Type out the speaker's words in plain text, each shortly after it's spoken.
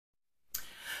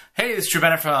Hey, this is Drew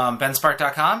Bennett from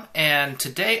benspark.com, and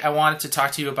today I wanted to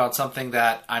talk to you about something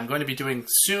that I'm going to be doing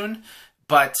soon.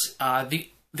 But the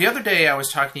other day I was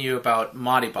talking to you about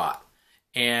Modibot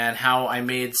and how I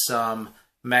made some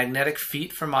magnetic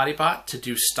feet for Modibot to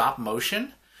do stop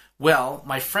motion. Well,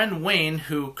 my friend Wayne,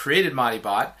 who created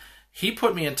Modibot, he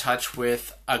put me in touch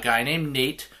with a guy named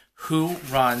Nate who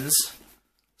runs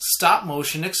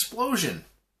Stopmotion Explosion.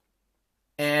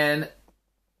 And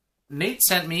Nate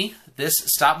sent me this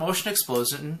Stopmotion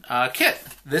Explosion kit.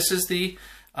 This is the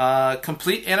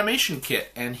complete animation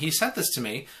kit, and he sent this to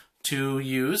me to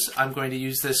use. I'm going to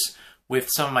use this with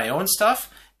some of my own stuff,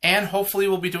 and hopefully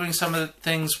we'll be doing some of the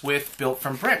things with Built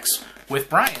from Bricks with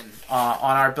Brian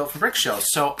on our Built from Bricks show.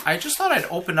 So I just thought I'd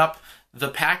open up the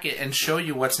packet and show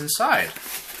you what's inside.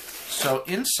 So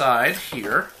inside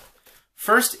here,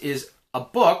 first is a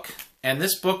book. And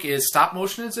this book is Stop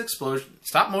Motion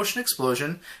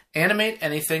Explosion, Animate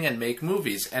Anything and Make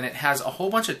Movies. And it has a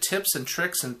whole bunch of tips and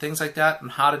tricks and things like that on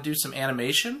how to do some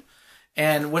animation.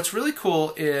 And what's really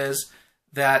cool is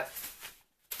that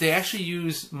they actually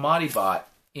use Modibot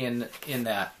in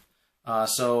that.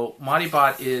 So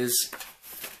Modibot is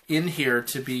in here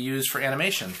to be used for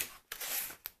animation.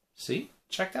 See?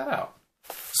 Check that out.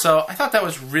 So I thought that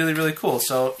was really, really cool.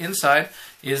 So inside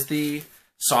is the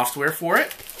software for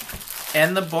it,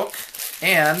 and the book,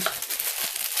 and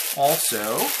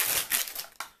also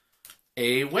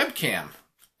a webcam.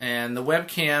 And the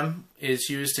webcam is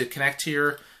used to connect to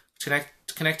your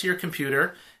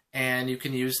computer, and you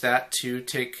can use that to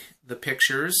take the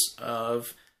pictures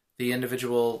of the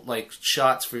individual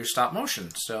shots for your stop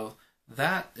motion. So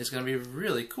that is going to be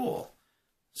really cool.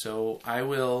 So I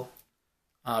will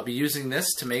be using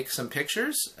this to make some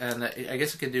pictures, and I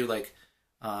guess it could do it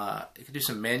could do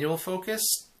some manual focus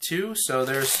too. So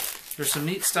there's some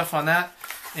neat stuff on that.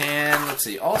 And let's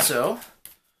see. Also,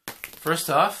 first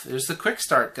off, there's the quick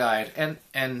start guide,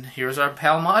 and here's our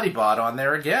pal Modibot on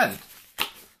there again.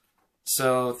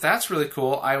 So that's really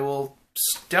cool. I will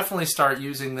definitely start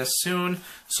using this soon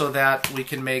so that we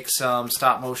can make some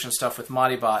stop motion stuff with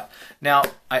Modibot. Now,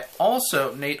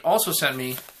 Nate also sent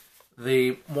me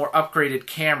the more upgraded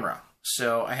camera.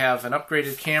 So I have an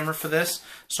upgraded camera for this.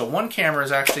 So one camera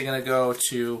is actually going to go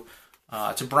to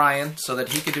Brian so that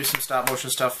he could do some stop motion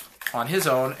stuff on his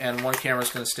own, and one camera is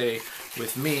going to stay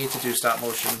with me to do stop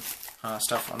motion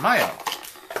stuff on my own.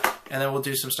 And then we'll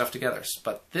do some stuff together.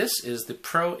 But this is the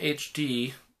Pro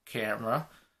HD camera,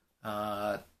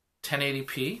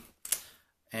 1080p,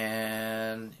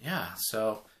 and yeah,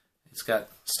 so it's got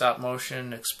Stop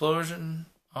Motion Explosion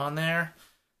on there,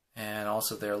 and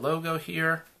also their logo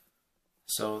here.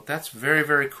 So that's very,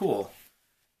 very cool.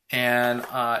 And,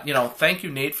 thank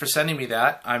you, Nate, for sending me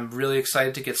that. I'm really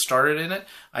excited to get started in it.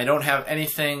 I don't have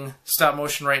anything stop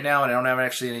motion right now, and I don't have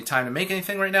actually any time to make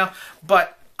anything right now,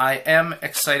 but I am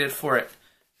excited for it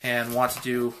and want to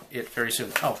do it very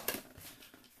soon. Oh,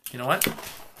 you know what?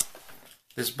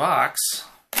 This box,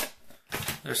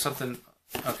 there's something.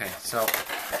 Okay, so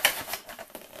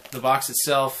the box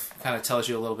itself kind of tells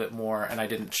you a little bit more, and I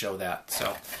didn't show that.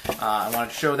 So I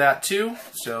wanted to show that too.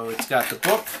 So it's got the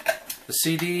book, the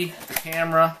CD, the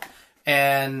camera,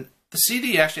 and the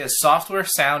CD actually has software,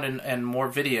 sound, and more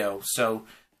video. So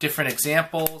different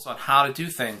examples on how to do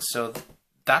things. So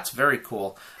that's very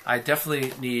cool. I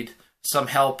definitely need some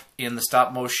help in the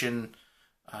stop motion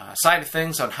side of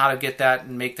things on how to get that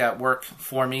and make that work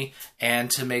for me and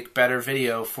to make better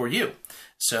video for you.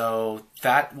 So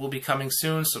that will be coming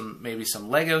soon. Maybe some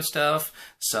Lego stuff,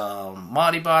 some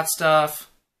Modibot stuff.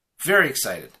 Very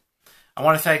excited. I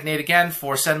want to thank Nate again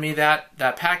for sending me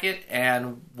that packet,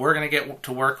 and we're going to get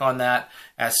to work on that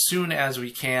as soon as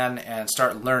we can and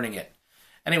start learning it.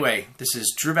 Anyway, this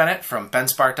is Drew Bennett from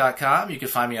benspark.com. You can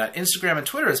find me on Instagram and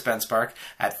Twitter as benspark,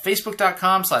 at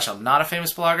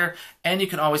facebook.com/I'mNotAFamousBlogger, and you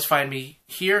can always find me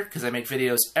here because I make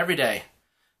videos every day.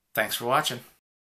 Thanks for watching.